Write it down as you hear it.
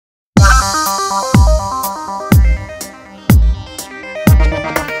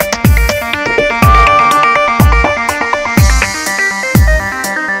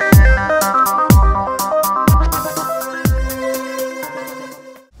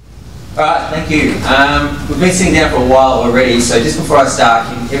Alright, thank you. We've been sitting down for a while already, so just before I start,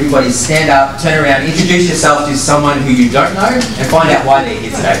 can everybody stand up, turn around, introduce yourself to someone who you don't know, and find out why they're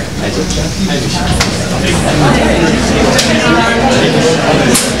here today.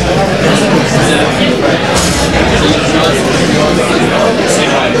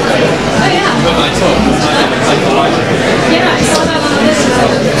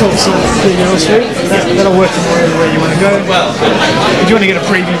 Cool, so there you go, Street. That'll work from where you want to go. Well, if you want to get a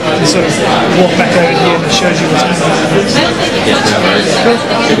preview, you can sort of walk back over here and it shows you what's going on.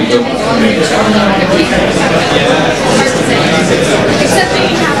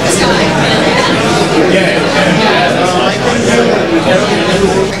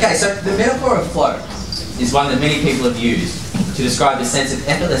 Okay, so the metaphor of flow is one that many people have used to describe the sense of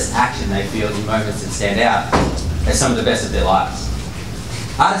effortless action they feel in moments that stand out as some of the best of their lives.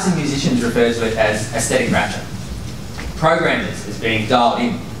 Artists and musicians refer to it as aesthetic rapture, programmers as being dialed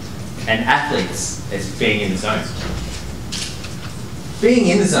in, and athletes as being in the zone. Being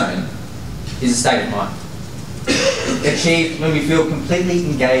in the zone is a state of mind, achieved when we feel completely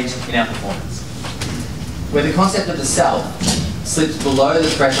engaged in our performance, where the concept of the self slips below the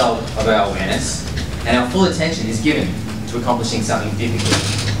threshold of our awareness and our full attention is given to accomplishing something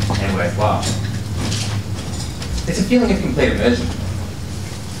difficult and worthwhile. It's a feeling of complete immersion.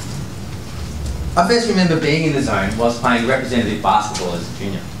 I first remember being in the zone whilst playing representative basketball as a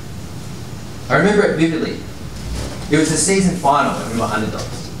junior. I remember it vividly. It was the season final when we were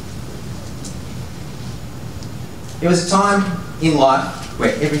underdogs. It was a time in life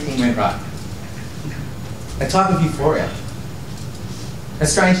where everything went right. A type of euphoria. A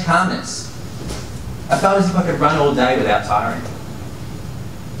strange calmness. I felt as if I could run all day without tiring.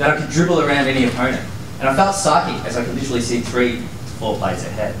 That I could dribble around any opponent. And I felt psychic as I could literally see 3 to 4 plays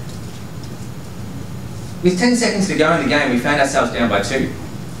ahead. With 10 seconds to go in the game, we found ourselves down by 2.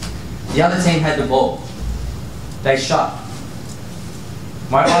 The other team had the ball. They shot.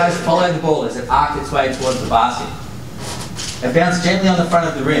 My eyes followed the ball as it arced its way towards the basket. It bounced gently on the front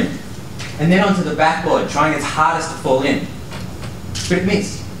of the rim, and then onto the backboard, trying its hardest to fall in. But it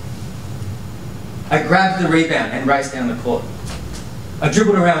missed. I grabbed the rebound and raced down the court. I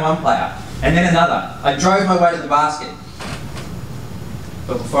dribbled around one player, and then another. I drove my way to the basket.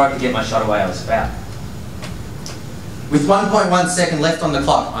 But before I could get my shot away, I was fouled. With 1.1 second left on the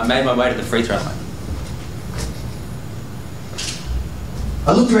clock, I made my way to the free throw line.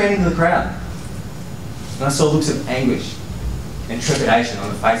 I looked around into the crowd, and I saw looks of anguish and trepidation on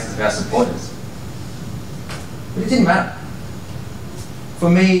the faces of our supporters. But it didn't matter. For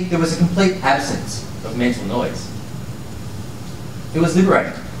me, there was a complete absence of mental noise. It was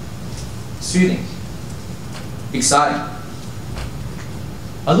liberating, soothing, exciting.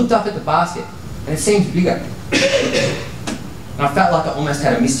 I looked up at the basket, and it seemed bigger. And I felt like I almost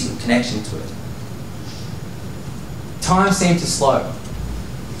had a mystical connection to it. Time seemed to slow,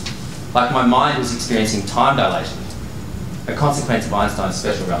 like my mind was experiencing time dilation, a consequence of Einstein's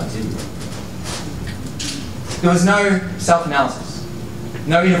special relativity. There was no self-analysis,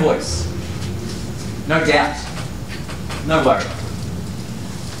 no inner voice, no doubt, no worry.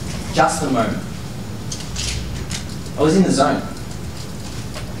 Just the moment. I was in the zone.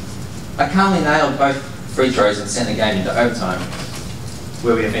 I calmly nailed both free throws and sent the game into overtime,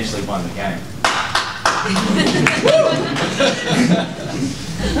 where we eventually won the game.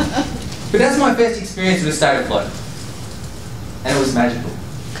 But that's my first experience with a state of flow, and it was magical.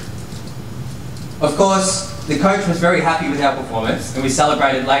 Of course, the coach was very happy with our performance, and we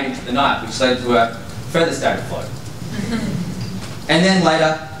celebrated late into the night, which led to a further state of flow. And then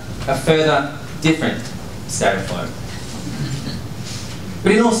later, a further different state of flow.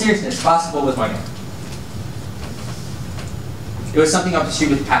 But in all seriousness, basketball was my game. It was something I pursued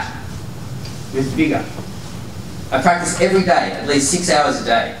with passion, with vigour. I practiced every day, at least 6 hours a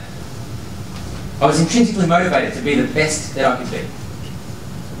day. I was intrinsically motivated to be the best that I could be.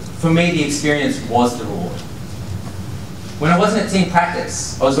 For me, the experience was the reward. When I wasn't at team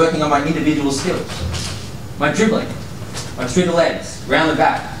practice, I was working on my individual skills. My dribbling, my through the legs, round the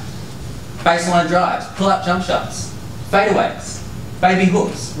back, baseline drives, pull-up jump shots, fadeaways, baby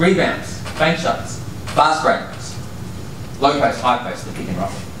hooks, rebounds, bank shots, fast breakers, low post, high post, the pick and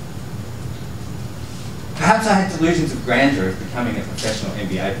roll. Perhaps I had delusions of grandeur of becoming a professional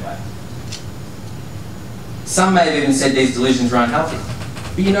NBA player. Some may have even said these delusions were unhealthy.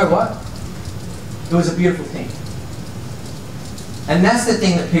 But you know what? It was a beautiful thing. And that's the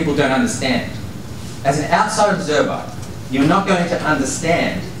thing that people don't understand. As an outside observer, you're not going to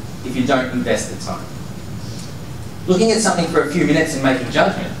understand if you don't invest the time. Looking at something for a few minutes and making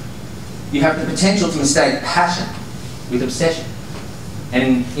judgment, you have the potential to mistake passion with obsession.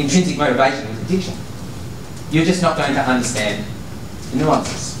 and intrinsic motivation with addiction. You're just not going to understand the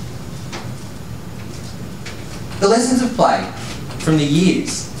nuances. The lessons of play from the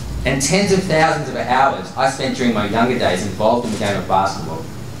years and tens of thousands of hours I spent during my younger days involved in the game of basketball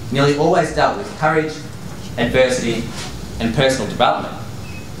nearly always dealt with courage, adversity, and personal development,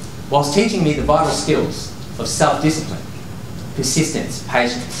 whilst teaching me the vital skills of self-discipline, persistence,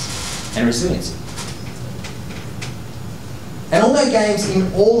 patience, and resiliency. And although games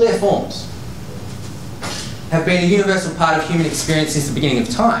in all their forms have been a universal part of human experience since the beginning of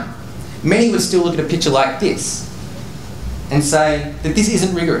time, many would still look at a picture like this and say that this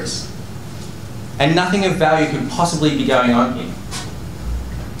isn't rigorous and nothing of value could possibly be going on here.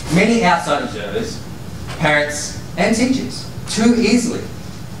 Many outside observers, parents and teachers too easily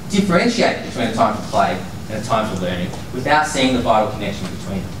differentiate between a time for play and a time for learning without seeing the vital connection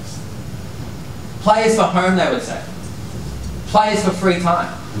between them. Play is for home, they would say. Play is for free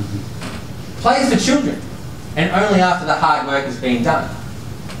time. Play is for children, and only after the hard work is being done.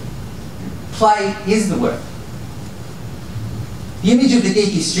 Play is the work. The image of the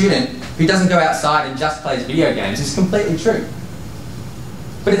geeky student who doesn't go outside and just plays video games is completely true.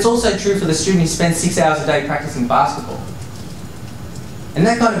 But it's also true for the student who spends 6 hours a day practicing basketball. And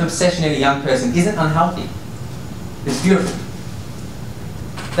that kind of obsession in a young person isn't unhealthy. It's beautiful.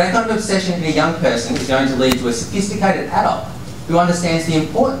 That kind of obsession in a young person is going to lead to a sophisticated adult who understands the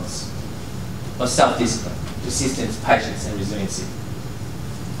importance of self-discipline, persistence, patience, and resiliency,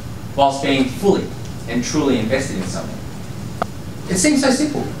 whilst being fully and truly invested in something. It seems so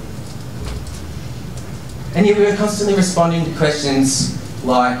simple. And yet we are constantly responding to questions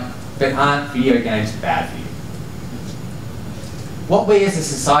like, but aren't video games bad for you? What we as a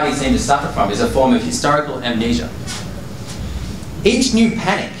society seem to suffer from is a form of historical amnesia. Each new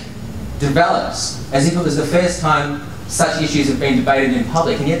panic develops as if it was the first time such issues have been debated in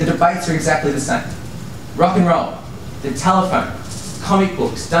public, and yet the debates are exactly the same. Rock and roll, the telephone, comic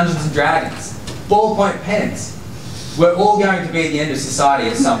books, Dungeons and Dragons, ballpoint pens. We're all going to be at the end of society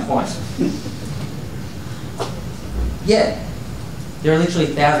at some point. Yet, there are literally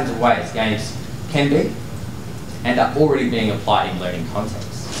thousands of ways games can be and are already being applied in learning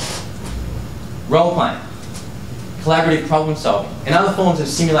contexts. Role-playing, collaborative problem solving, and other forms of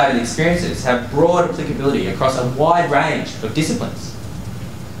simulated experiences have broad applicability across a wide range of disciplines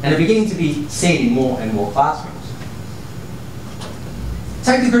and are beginning to be seen in more and more classrooms.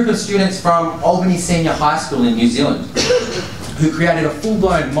 Take the group of students from Albany Senior High School in New Zealand who created a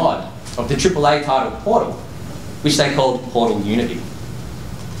full-blown mod of the AAA title Portal, which they called Portal Unity.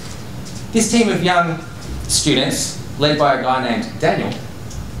 This team of young students, led by a guy named Daniel,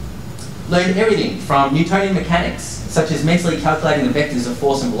 learned everything from Newtonian mechanics, such as mentally calculating the vectors of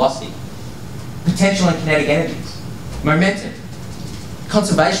force and velocity, potential and kinetic energies, momentum,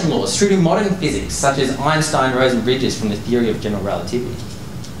 conservation laws through to modern physics, such as Einstein-Rosen bridges from the theory of general relativity.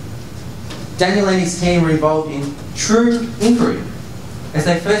 Daniel and his team were involved in true inquiry, as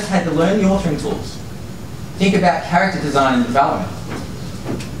they first had to learn the authoring tools, think about character design and development,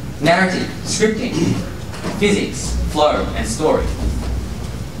 narrative, scripting, physics, flow, and story.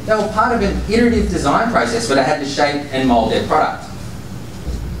 They were part of an iterative design process where they had to shape and mould their product.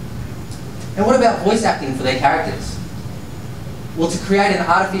 And what about voice acting for their characters? Well, to create an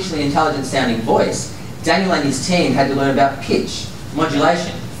artificially intelligent sounding voice, Daniel and his team had to learn about pitch,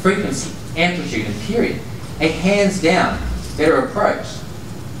 modulation, frequency, amplitude, and period, a hands-down better approach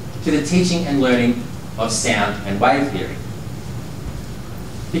to the teaching and learning of sound and wave theory,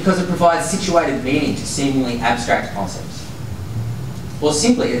 because it provides situated meaning to seemingly abstract concepts. Or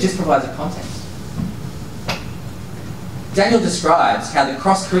simply, it just provides a context. Daniel describes how the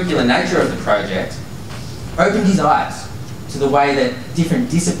cross-curricular nature of the project opened his eyes to the way that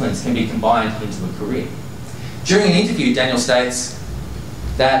different disciplines can be combined into a career. During an interview, Daniel states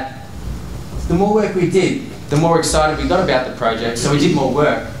that the more work we did, the more excited we got about the project, so we did more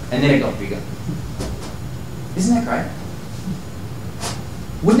work, and then it got bigger. Isn't that great?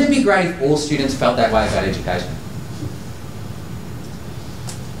 Wouldn't it be great if all students felt that way about education?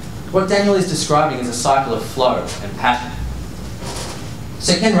 What Daniel is describing is a cycle of flow and passion.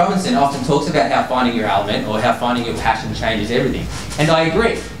 So Ken Robinson often talks about how finding your element or how finding your passion changes everything. And I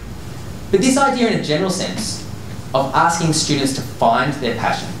agree. But this idea in a general sense of asking students to find their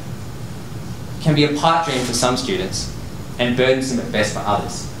passion can be a pipe dream for some students and burdensome at best for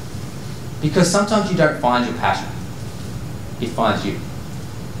others. Because sometimes you don't find your passion, it finds you.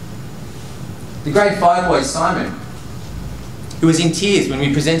 The grade 5 boy Simon, who was in tears when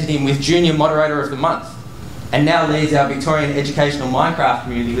we presented him with Junior Moderator of the Month, and now leads our Victorian educational Minecraft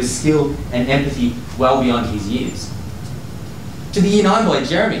community with skill and empathy well beyond his years. To the Year 9 boy,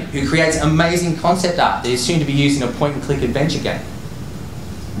 Jeremy, who creates amazing concept art that is soon to be used in a point-and-click adventure game.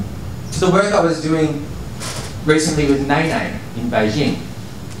 To the work I was doing recently with Nene in Beijing.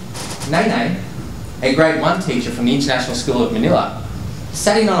 Nene, a grade 1 teacher from the International School of Manila,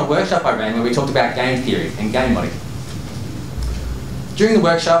 sat in on a workshop I ran where we talked about game theory and game modding. During the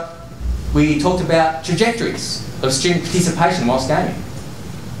workshop, we talked about trajectories of student participation whilst gaming.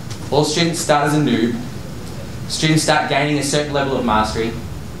 All students start as a noob. Students start gaining a certain level of mastery.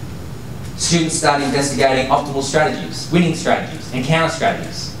 Students start investigating optimal strategies, winning strategies, and counter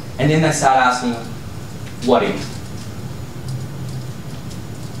strategies. And then they start asking, what if?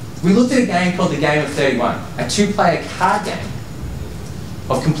 We looked at a game called the Game of 31, a 2-player card game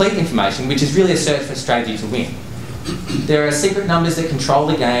of complete information, which is really a search for strategy to win. There are secret numbers that control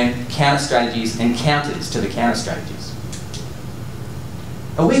the game, counter strategies, and counters to the counter strategies.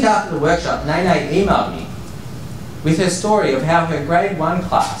 A week after the workshop, Nene emailed me with her story of how her grade 1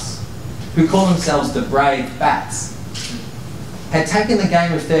 class, who call themselves the Brave Bats, had taken the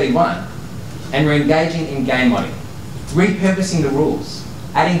Game of 31 and were engaging in game modding, repurposing the rules,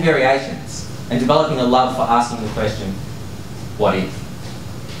 adding variations, and developing a love for asking the question, what if?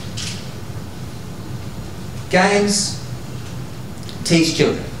 Games teach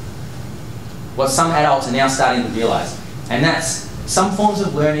children what some adults are now starting to realise, and that's some forms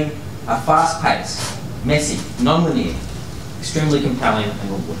of learning are fast-paced, messy, non-linear, extremely compelling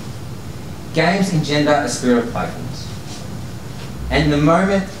and rewarding. Games engender a spirit of playfulness. And the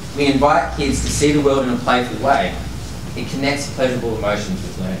moment we invite kids to see the world in a playful way, it connects pleasurable emotions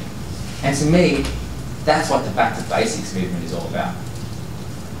with learning. And to me, that's what the Back to Basics movement is all about.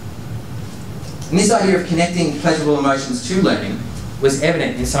 And this idea of connecting pleasurable emotions to learning was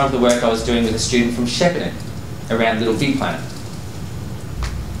evident in some of the work I was doing with a student from Shepparton around Little Big Planet.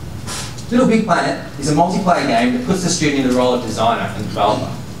 Little Big Planet is a multiplayer game that puts the student in the role of designer and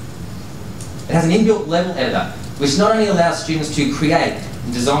developer. It has an inbuilt level editor, which not only allows students to create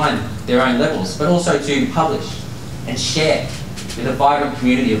and design their own levels, but also to publish and share with a vibrant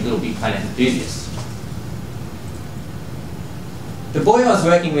community of Little Big Planet enthusiasts. The boy I was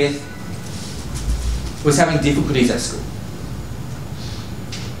working with was having difficulties at school.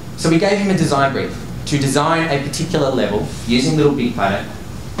 So we gave him a design brief to design a particular level using Little Big Planet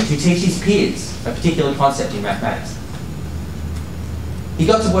to teach his peers a particular concept in mathematics. He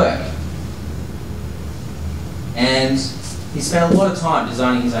got to work and he spent a lot of time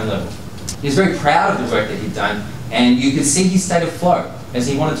designing his own level. He was very proud of the work that he'd done, and you could see his state of flow as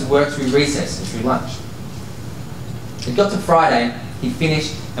he wanted to work through recess and through lunch. It got to Friday, he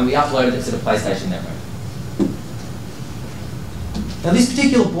finished, and we uploaded it to the PlayStation Network. Now this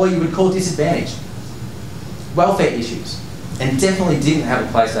particular boy you would call disadvantaged, welfare issues, and definitely didn't have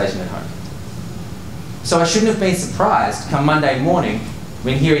a PlayStation at home. So I shouldn't have been surprised come Monday morning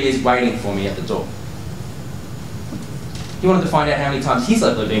when here he is waiting for me at the door. He wanted to find out how many times his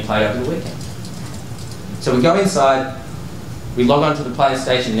level had been played over the weekend. So we go inside, we log on to the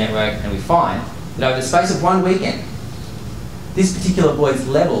PlayStation Network, and we find that over the space of one weekend, this particular boy's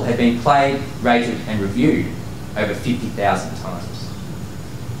level had been played, rated, and reviewed over 50,000 times.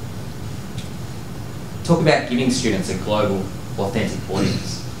 Talk about giving students a global, authentic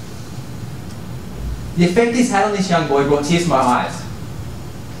audience. The effect this had on this young boy brought tears to my eyes.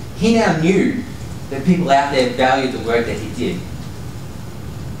 He now knew that people out there valued the work that he did.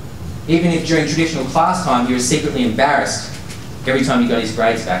 Even if during traditional class time he was secretly embarrassed every time he got his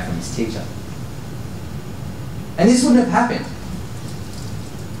grades back from his teacher. And this wouldn't have happened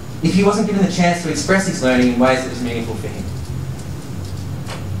if he wasn't given the chance to express his learning in ways that was meaningful for him.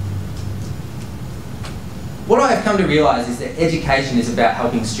 What I have come to realise is that education is about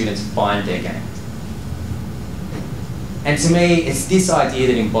helping students find their game. And to me, it's this idea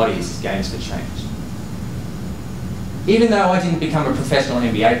that embodies Games for Change. Even though I didn't become a professional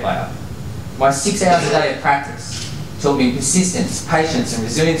NBA player, my 6 hours a day of practice taught me persistence, patience, and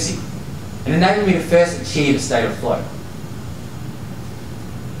resiliency, and enabled me to first achieve a state of flow.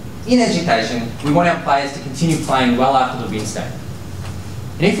 In education, we want our players to continue playing well after the win state.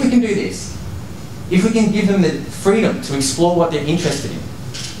 And if we can do this, if we can give them the freedom to explore what they're interested in,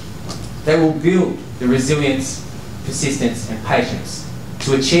 they will build the resilience, persistence, and patience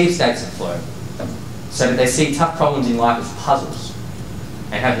to achieve states of flow, so that they see tough problems in life as puzzles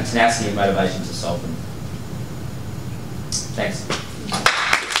and have the tenacity and motivation to solve them. Thanks.